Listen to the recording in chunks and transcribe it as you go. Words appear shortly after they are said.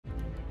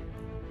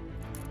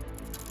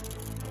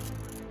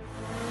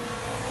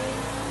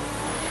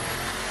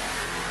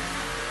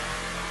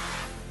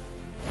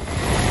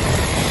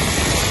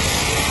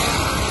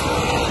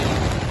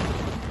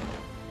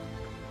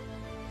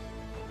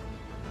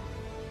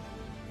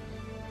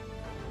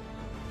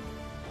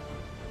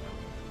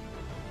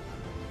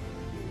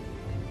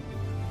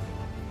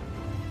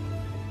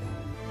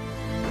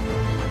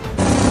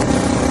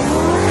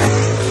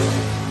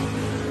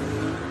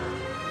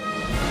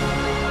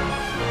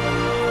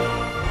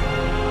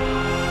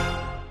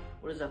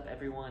up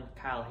everyone?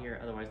 Kyle here,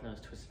 otherwise known as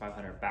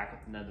Twisted500, back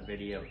with another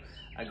video.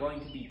 I'm going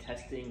to be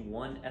testing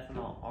One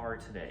Ethanol R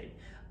today.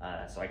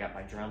 So I got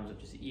my drums,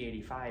 which is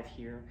E85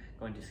 here.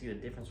 Going to see the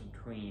difference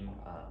between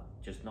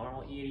just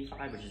normal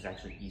E85, which is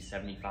actually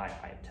E75.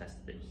 I have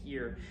tested it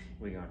here.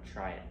 We're going to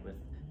try it with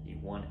the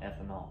One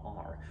Ethanol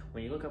R.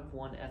 When you look up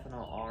One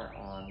Ethanol R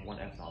on One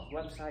Ethanol's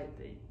website,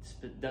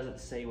 it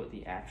doesn't say what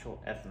the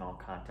actual ethanol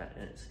content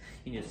is.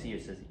 You can just see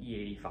it says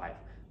E85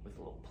 with a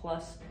little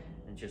plus,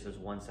 and it just says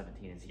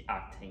 117 is the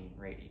octane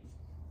rating.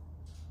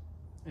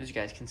 As you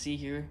guys can see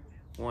here,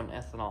 One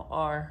Ethanol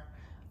R,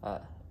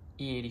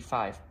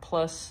 E85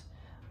 plus,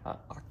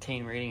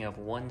 octane rating of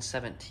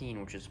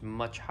 117, which is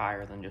much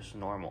higher than just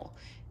normal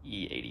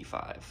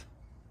E85.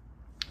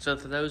 So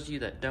for those of you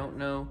that don't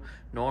know,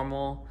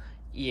 normal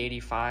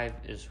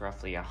E85 is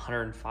roughly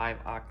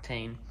 105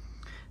 octane.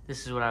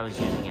 This is what I was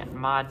using at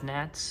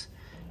ModNats.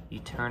 You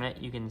turn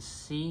it, you can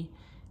see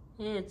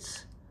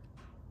it's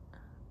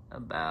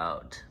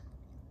about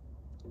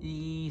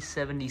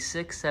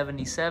E76,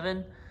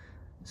 77.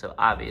 So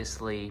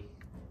obviously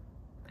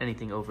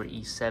anything over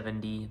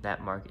E70,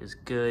 that mark is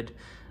good.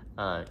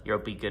 You'll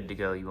be good to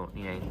go. You won't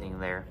need anything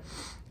there.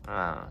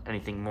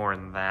 Anything more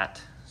than that.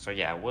 So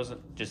yeah, it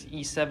wasn't just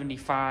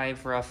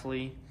E75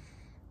 roughly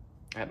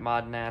at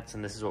ModNats,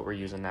 and this is what we're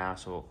using now.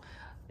 So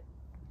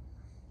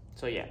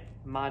yeah,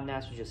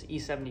 ModNats was just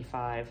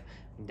E75. You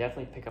can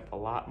definitely pick up a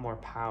lot more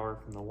power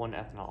from the One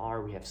Ethanol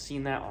R. We have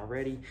seen that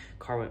already.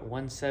 Car went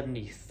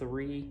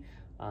 173,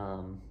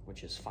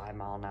 which is 5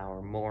 miles an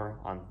hour more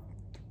on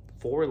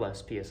 4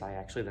 less PSI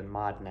actually than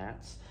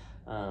ModNats,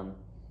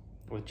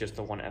 with just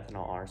the One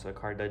Ethanol R. So the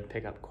car did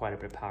pick up quite a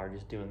bit of power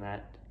just doing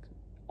that.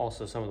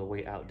 Also, some of the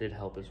weight out did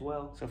help as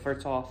well. So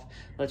first off,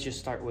 let's just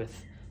start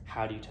with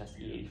how do you test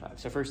E85.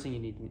 So first thing, you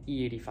need an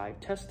E85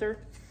 tester.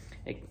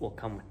 It will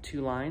come with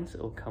 2 lines.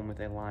 It will come with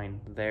a line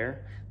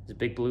there. There's a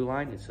big blue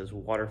line. It says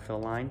water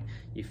fill line.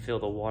 You fill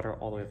the water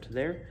all the way up to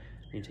there.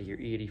 You take your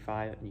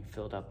E85 and you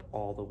fill it up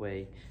all the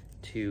way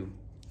to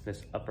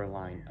this upper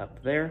line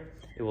up there.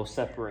 It will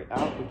separate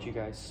out, which you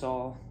guys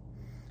saw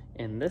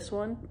in this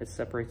one. It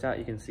separates out.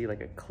 You can see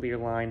like a clear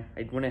line.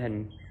 I went ahead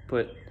and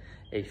put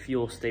a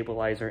fuel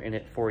stabilizer in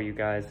it for you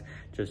guys,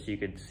 just so you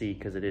could see,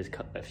 because it is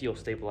a fuel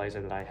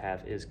stabilizer that I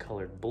have is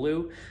colored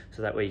blue,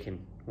 so that way you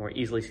can more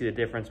easily see the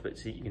difference. But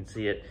see, you can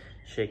see it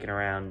shaking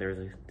around. There's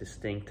a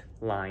distinct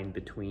line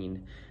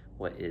between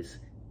what is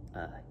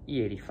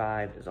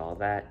E85 is all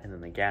that, and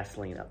then the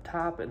gasoline up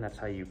top, and that's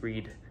how you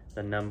read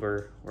the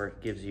number where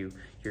it gives you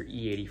your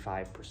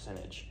E85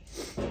 percentage.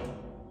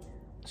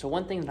 So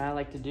one thing that I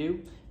like to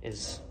do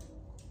is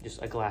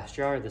just a glass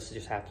jar. This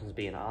just happens to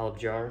be an olive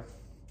jar,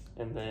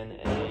 and then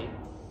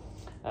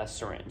a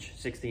syringe,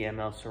 60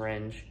 ml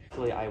syringe.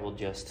 Really, I will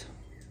just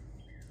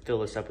fill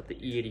this up with the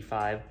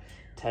E85,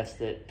 test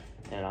it,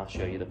 and I'll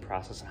show you the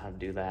process on how to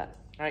do that.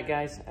 All right,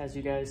 guys, as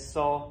you guys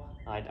saw,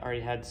 I'd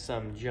already had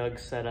some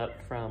jugs set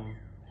up from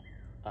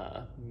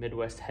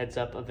Midwest Heads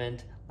Up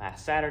event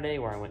last Saturday,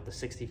 where I went the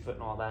 60 foot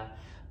and all that.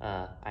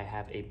 I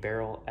have a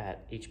barrel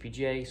at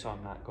HPJ, so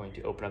I'm not going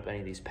to open up any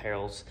of these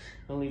pails.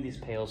 I'll leave these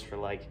pails for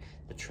like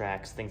the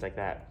tracks, things like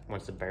that,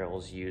 once the barrel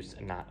is used,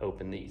 and not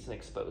open these and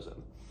expose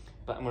them.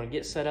 But I'm going to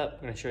get set up.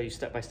 I'm going to show you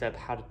step by step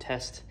how to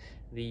test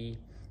the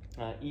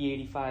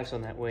E85, so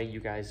in that way you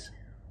guys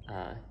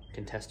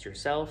can test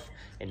yourself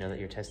and know that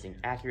you're testing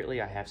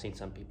accurately. I have seen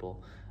some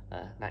people,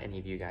 not any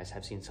of you guys,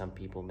 have seen some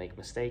people make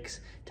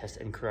mistakes, test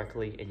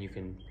incorrectly, and you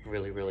can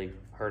really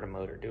hurt a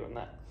motor doing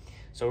that.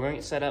 So we're going to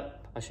get set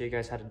up. I'll show you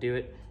guys how to do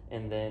it,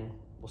 and then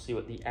we'll see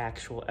what the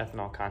actual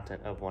ethanol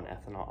content of One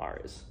Ethanol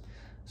R is.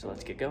 So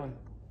let's get going.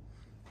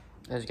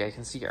 As you guys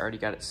can see, I already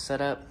got it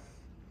set up.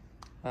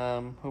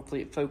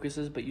 Hopefully it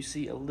focuses, but you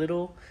see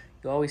you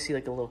always see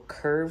like a little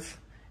curve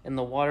in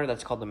the water.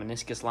 That's called the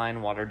meniscus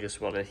line. Water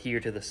just will adhere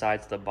to the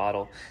sides of the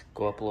bottle,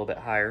 go up a little bit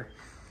higher.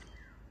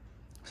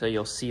 So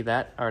you'll see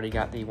that. I already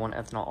got the One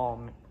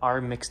Ethanol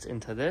R mixed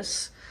into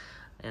this,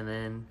 and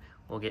then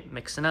we'll get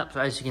mixing up. So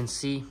as you can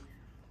see,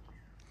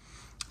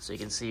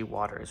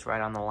 water is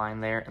right on the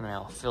line there, and then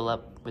I'll fill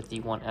up with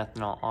the One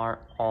Ethanol R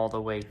all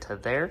the way to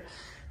there.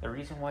 The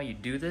reason why you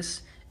do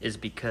this is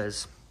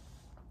because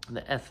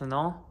the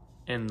ethanol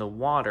and the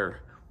water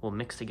will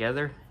mix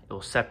together. It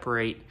will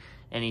separate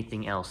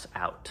anything else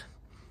out.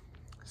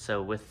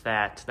 So with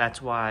that,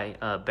 that's why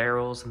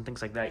barrels and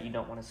things like that, you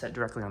don't want to set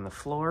directly on the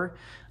floor.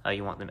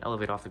 You want them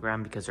elevated off the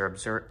ground, because the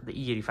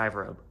E85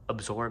 will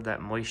absorb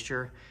that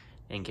moisture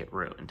and get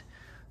ruined.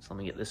 So let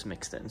me get this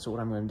mixed in. So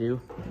what I'm going to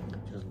do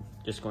is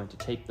just going to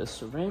take the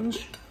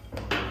syringe.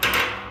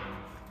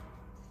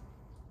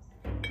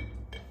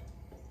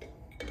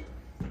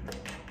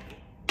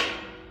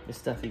 This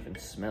stuff even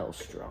smells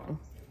strong.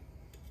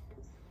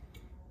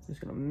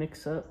 Just going to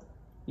mix up.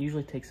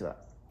 Usually takes about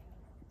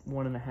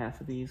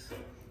 1.5 of these.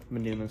 I've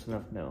been doing this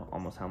enough to know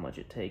almost how much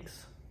it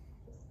takes.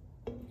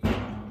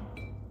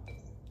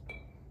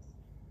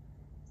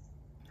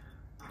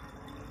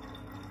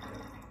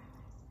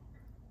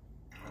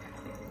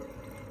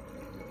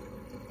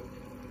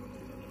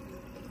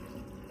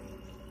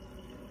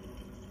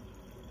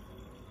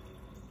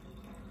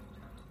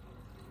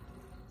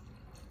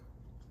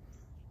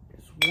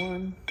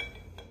 one.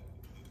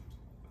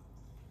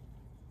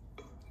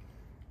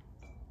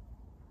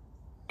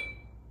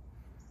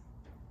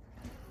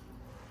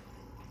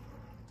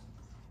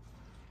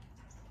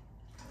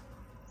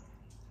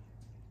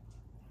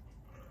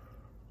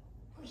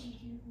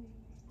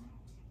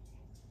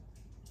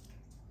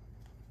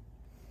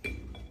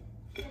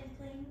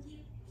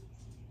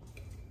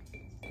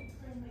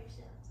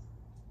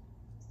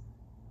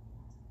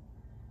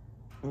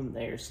 And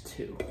there's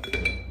two.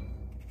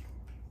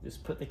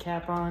 Just put the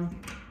cap on,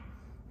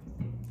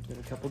 give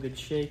it a couple good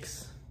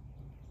shakes,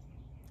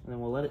 and then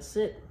we'll let it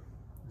sit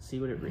and see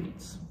what it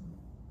reads.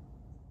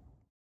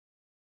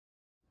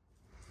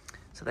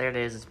 So there it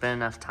is, it's been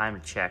enough time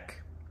to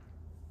check.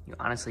 You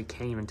honestly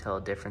can't even tell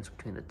a difference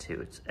between the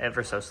two. It's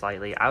ever so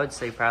slightly. I would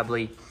say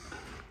probably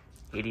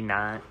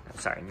 99%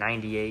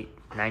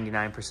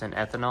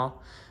 ethanol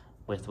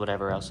with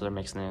whatever else they're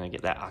mixing in to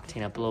get that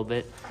octane up a little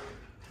bit.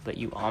 But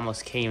you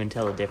almost can't even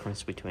tell the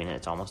difference between it.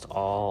 It's almost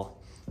all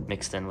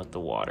mixed in with the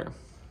water.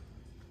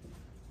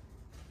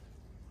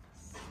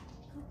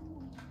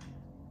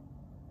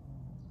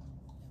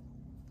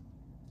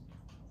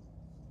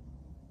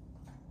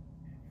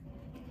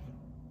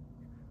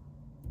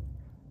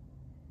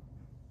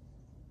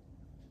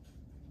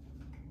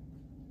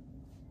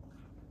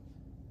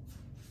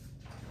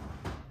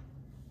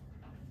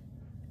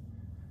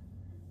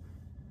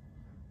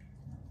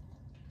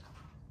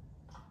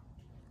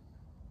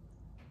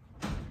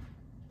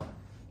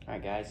 All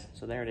right, guys,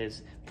 so there it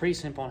is. Pretty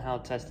simple on how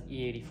to test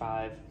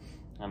E85.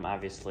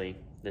 Obviously,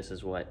 this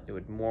is what it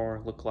would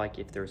more look like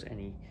if there was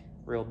any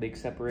real big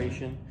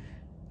separation.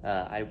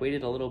 I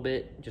waited a little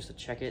bit just to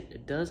check it.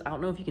 It does, I don't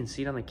know if you can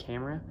see it on the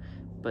camera,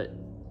 but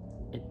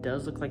it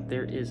does look like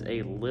there is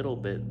a little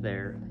bit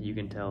there. You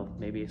can tell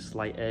maybe a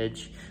slight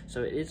edge.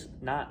 So it is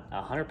not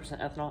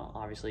 100% ethanol,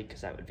 obviously, because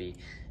that would be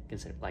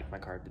considered like my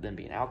car would then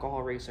be an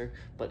alcohol racer,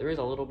 but there is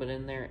a little bit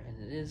in there, and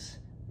it is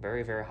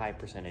very, very high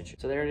percentage.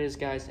 So there it is,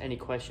 guys. Any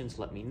questions,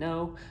 let me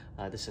know.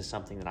 This is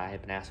something that I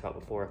have been asked about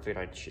before. I figured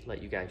I'd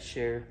let you guys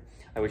share.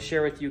 I would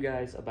share with you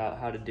guys about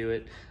how to do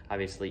it.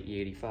 Obviously,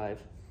 E85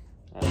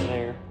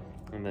 there,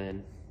 and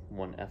then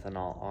One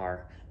Ethanol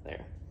R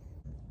there.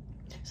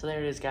 So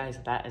there it is, guys.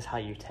 That is how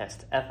you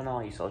test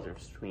ethanol. You saw the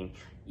difference between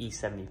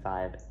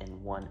E75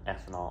 and One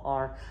Ethanol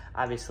R.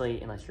 Obviously,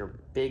 unless you're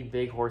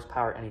big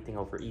horsepower, anything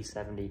over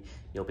E70,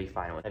 you'll be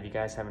fine with it. If you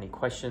guys have any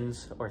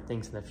questions or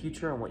things in the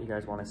future on what you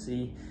guys want to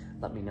see,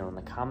 let me know in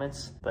the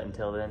comments. But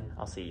until then,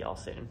 I'll see y'all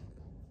soon.